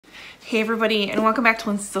Hey everybody, and welcome back to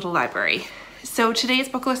Lindsey's Little Library. So today is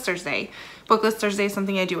BookList Thursday. BookList Thursday is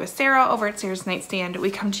something I do with Sarah over at Sarah's Nightstand.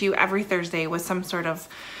 We come to you every Thursday with some sort of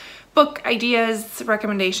book ideas,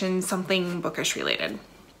 recommendations, something bookish related.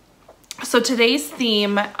 So today's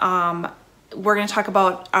theme, we're going to talk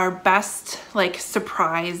about our best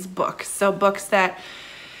surprise books. So books that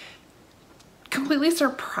completely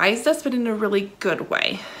surprised us, but in a really good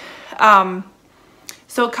way.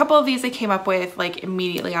 So a couple of these I came up with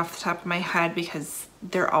immediately off the top of my head because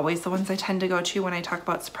they're always the ones I tend to go to when I talk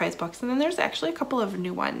about surprise books. And then there's actually a couple of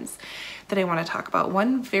new ones that I want to talk about.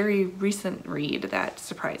 One very recent read that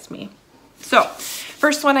surprised me. So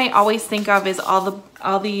first one I always think of is All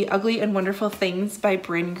the Ugly and Wonderful Things by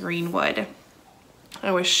Bryn Greenwood.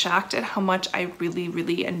 I was shocked at how much I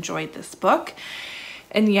really enjoyed this book,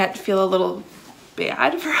 and yet feel a little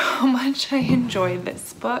bad for how much I enjoyed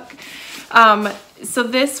this book. So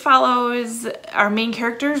this follows our main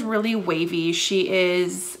character is really wavy. She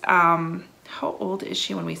is, how old is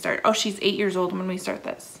she when we start? Oh, she's 8 years old when we start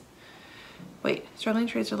this. Wait, struggling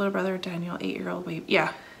to raise her little brother Daniel, 8-year-old wavy.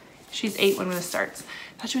 Yeah, she's 8 when this starts.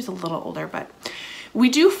 I thought she was a little older, but we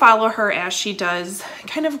do follow her as she does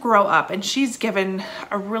kind of grow up, and she's given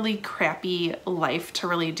a really crappy life to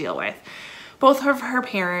really deal with. Both of her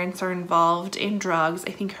parents are involved in drugs.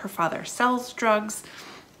 I think her father sells drugs.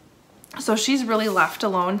 So she's really left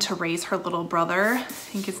alone to raise her little brother. I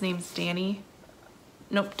think his name's Danny.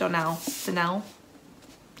 Nope, Danelle.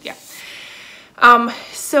 Yeah.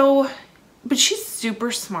 But she's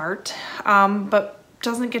super smart, but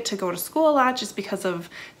doesn't get to go to school a lot just because of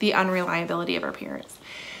the unreliability of her parents.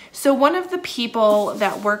 So one of the people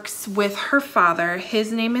that works with her father,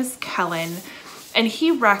 his name is Kellen, and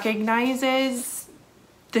he recognizes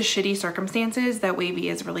the shitty circumstances that Wavy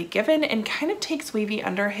is really given and kind of takes Wavy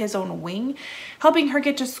under his own wing, helping her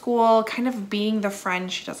get to school, kind of being the friend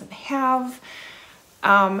she doesn't have.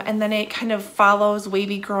 And then it kind of follows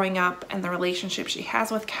Wavy growing up and the relationship she has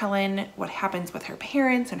with Kellen, what happens with her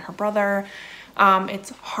parents and her brother.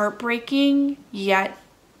 It's heartbreaking, yet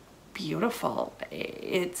beautiful.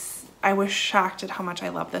 I was shocked at how much I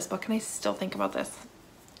love this book, and I still think about this.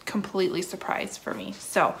 Completely surprised for me.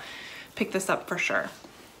 So pick this up for sure.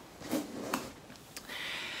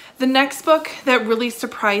 The next book that really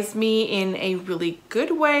surprised me in a really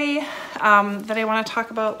good way that I want to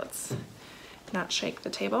talk about, let's not shake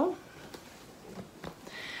the table.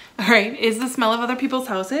 All right, is The Smell of Other People's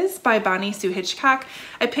Houses by Bonnie Sue Hitchcock.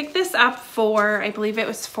 I picked this up for, I believe it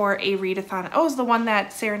was for a readathon. Oh, it was the one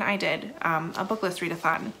that Sarah and I did, a book list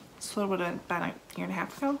readathon. So it would have been a year and a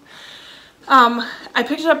half ago. I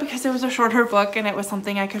picked it up because it was a shorter book and it was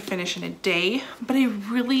something I could finish in a day, but I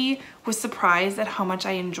really was surprised at how much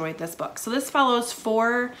I enjoyed this book. So this follows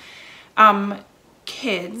 4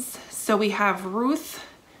 kids. So we have Ruth,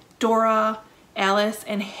 Dora, Alice,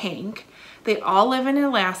 and Hank. They all live in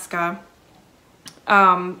Alaska,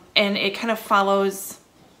 and it kind of follows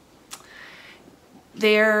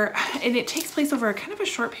and it takes place over kind of a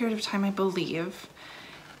short period of time, I believe.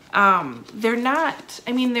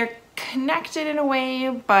 They're connected in a way,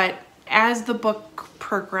 but as the book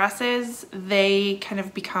progresses, they kind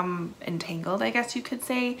of become entangled, I guess you could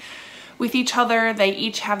say, with each other. They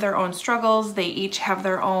each have their own struggles. They each have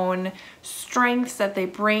their own strengths that they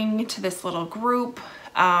bring to this little group.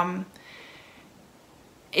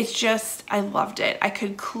 It's just, I loved it. I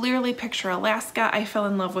could clearly picture Alaska. I fell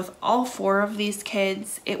in love with all 4 of these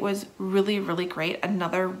kids. It was really great.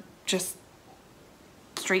 Another just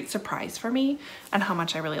straight surprise for me on how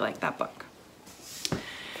much I really like that book.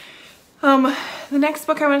 The next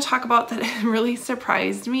book I want to talk about that really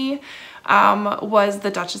surprised me was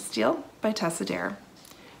The Duchess Steele by Tessa Dare.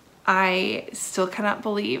 I still cannot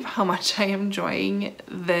believe how much I am enjoying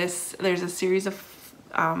this. There's a series of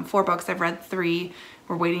 4 books. I've read 3.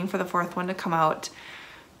 We're waiting for the 4th one to come out.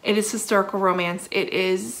 It is historical romance.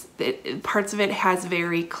 Parts of it has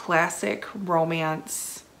very classic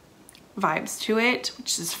romance vibes to it,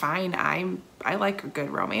 which is fine. I like a good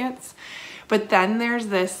romance, but then there's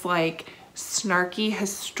this snarky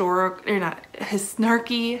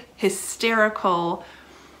hysterical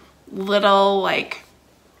little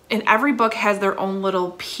and every book has their own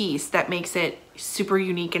little piece that makes it super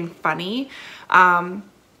unique and funny.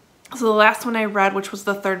 So the last one I read, which was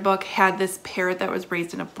the 3rd book, had this parrot that was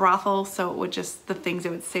raised in a brothel, so it would just, the things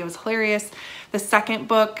it would say was hilarious. The 2nd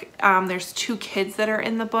book, there's 2 kids that are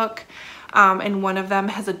in the book, and one of them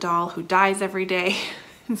has a doll who dies every day,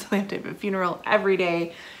 and so they have to have a funeral every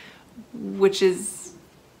day, which is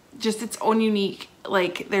just its own unique,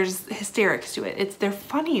 there's hysterics to it. They're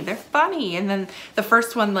funny, and then the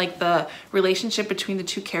first one, the relationship between the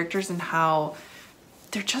 2 characters and how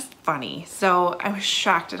they're just funny. So I was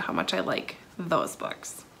shocked at how much I like those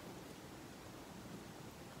books.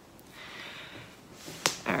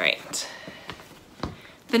 All right.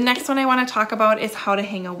 The next one I want to talk about is How to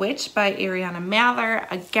Hang a Witch by Ariana Mather.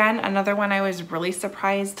 Again, another one I was really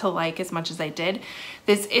surprised to like as much as I did.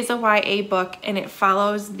 This is a YA book and it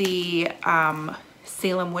follows the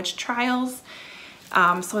Salem witch trials.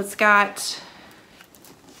 So it's got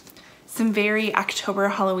some very October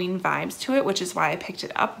Halloween vibes to it, which is why I picked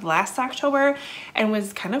it up last October and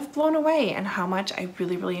was kind of blown away and how much I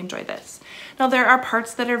really, really enjoyed this. Now there are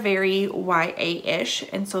parts that are very YA-ish,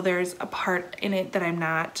 and so there's a part in it that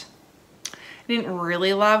I didn't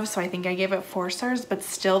really love, so I think I gave it 4 stars, but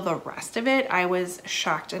still the rest of it, I was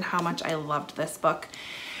shocked at how much I loved this book.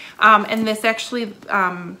 And this actually,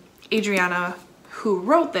 Adriana, who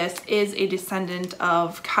wrote this, is a descendant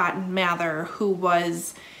of Cotton Mather, who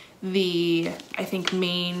was the, I think,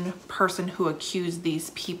 main person who accused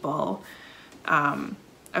these people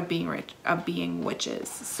of being witches.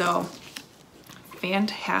 So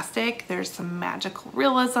fantastic. There's some magical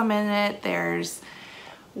realism in it. There's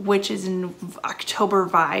witches and October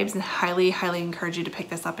vibes, and highly, highly encourage you to pick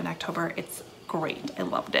this up in October. It's great. I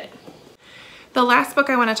loved it. The last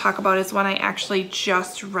book I want to talk about is one I actually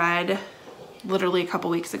just read literally a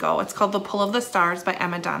couple weeks ago. It's called The Pull of the Stars by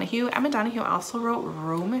Emma Donoghue. Emma Donoghue also wrote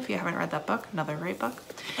Room, if you haven't read that book, another great book.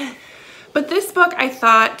 But this book, I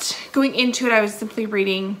thought, going into it, I was simply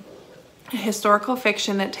reading historical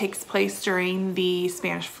fiction that takes place during the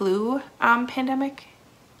Spanish flu pandemic.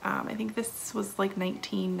 I think this was like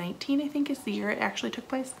 1919, I think is the year it actually took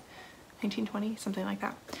place. 1920, something like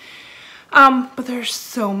that. But there's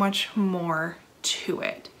so much more to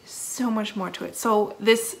it. So much more to it. So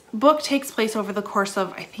this book takes place over the course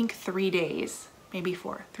of, I think, 3 days, maybe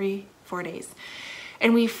 4 days.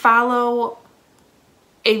 And we follow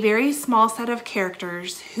a very small set of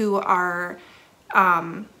characters who are,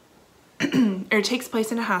 or it takes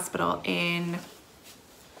place in a hospital in,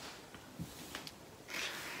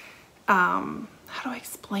 how do I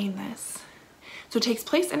explain this? So it takes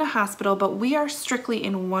place in a hospital, but we are strictly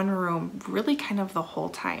in one room, really kind of the whole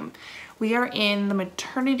time. We are in the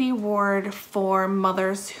maternity ward for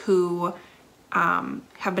mothers who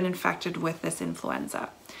have been infected with this influenza.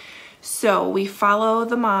 So we follow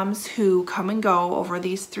the moms who come and go over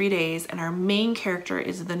these 3 days, and our main character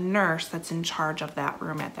is the nurse that's in charge of that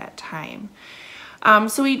room at that time.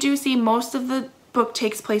 So we do see most of the book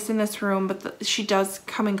takes place in this room, but she does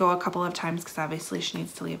come and go a couple of times because obviously she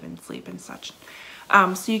needs to leave and sleep and such.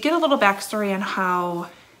 So you get a little backstory on how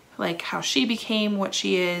she became what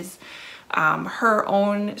she is, her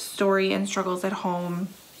own story and struggles at home.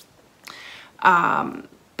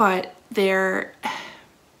 But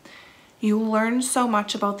you learn so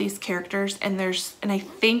much about these characters, and I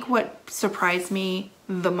think what surprised me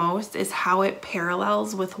the most is how it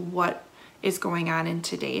parallels with what is going on in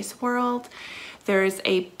today's world. There's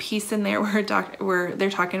a piece in there where they're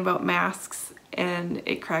talking about masks, and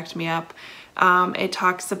it cracked me up. It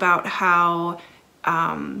talks about how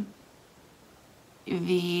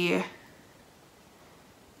the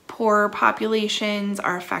poor populations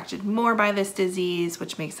are affected more by this disease,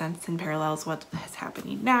 which makes sense and parallels what is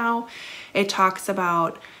happening now. It talks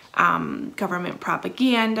about government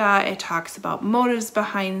propaganda. It talks about motives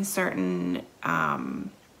behind certain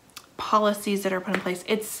policies that are put in place.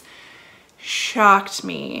 It's shocked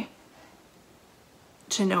me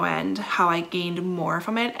to no end how I gained more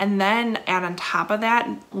from it. And then add on top of that,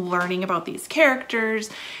 learning about these characters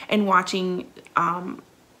and watching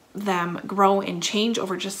them grow and change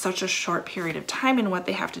over just such a short period of time and what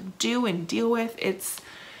they have to do and deal with. It's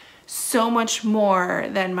so much more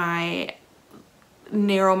than my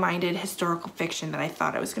narrow-minded historical fiction that I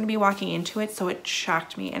thought I was going to be walking into it. So it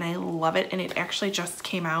shocked me, and I love it. And it actually just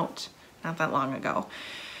came out not that long ago.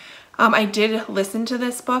 I did listen to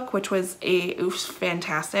this book, which was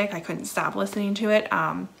fantastic. I couldn't stop listening to it.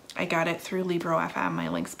 I got it through Libro FM. My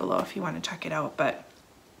link's below if you want to check it out, but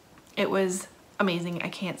it was amazing. I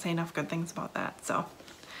can't say enough good things about that. So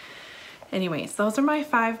anyways, those are my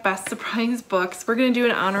 5 best surprise books. We're going to do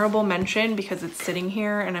an honorable mention because it's sitting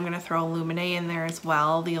here, and I'm going to throw Illuminae in there as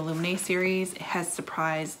well. The Illuminae series has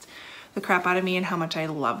surprised the crap out of me and how much I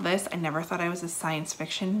love this. I never thought I was a science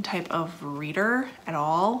fiction type of reader at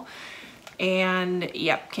all. And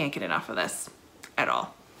yep, can't get enough of this at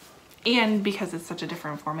all. And because it's such a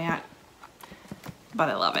different format, but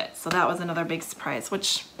I love it. So that was another big surprise,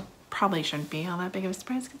 which probably shouldn't be all that big of a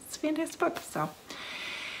surprise because it's a fantastic book. So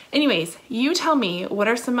anyways, you tell me, what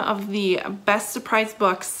are some of the best surprise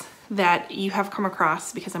books that you have come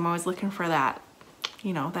across, because I'm always looking for that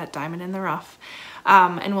you know, that diamond in the rough.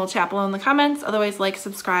 And we'll chat below in the comments. Otherwise, like,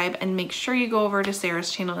 subscribe, and make sure you go over to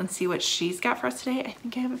Sarah's channel and see what she's got for us today. I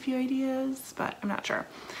think I have a few ideas, but I'm not sure.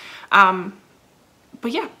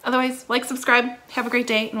 But yeah, otherwise, like, subscribe, have a great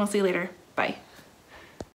day, and we'll see you later. Bye.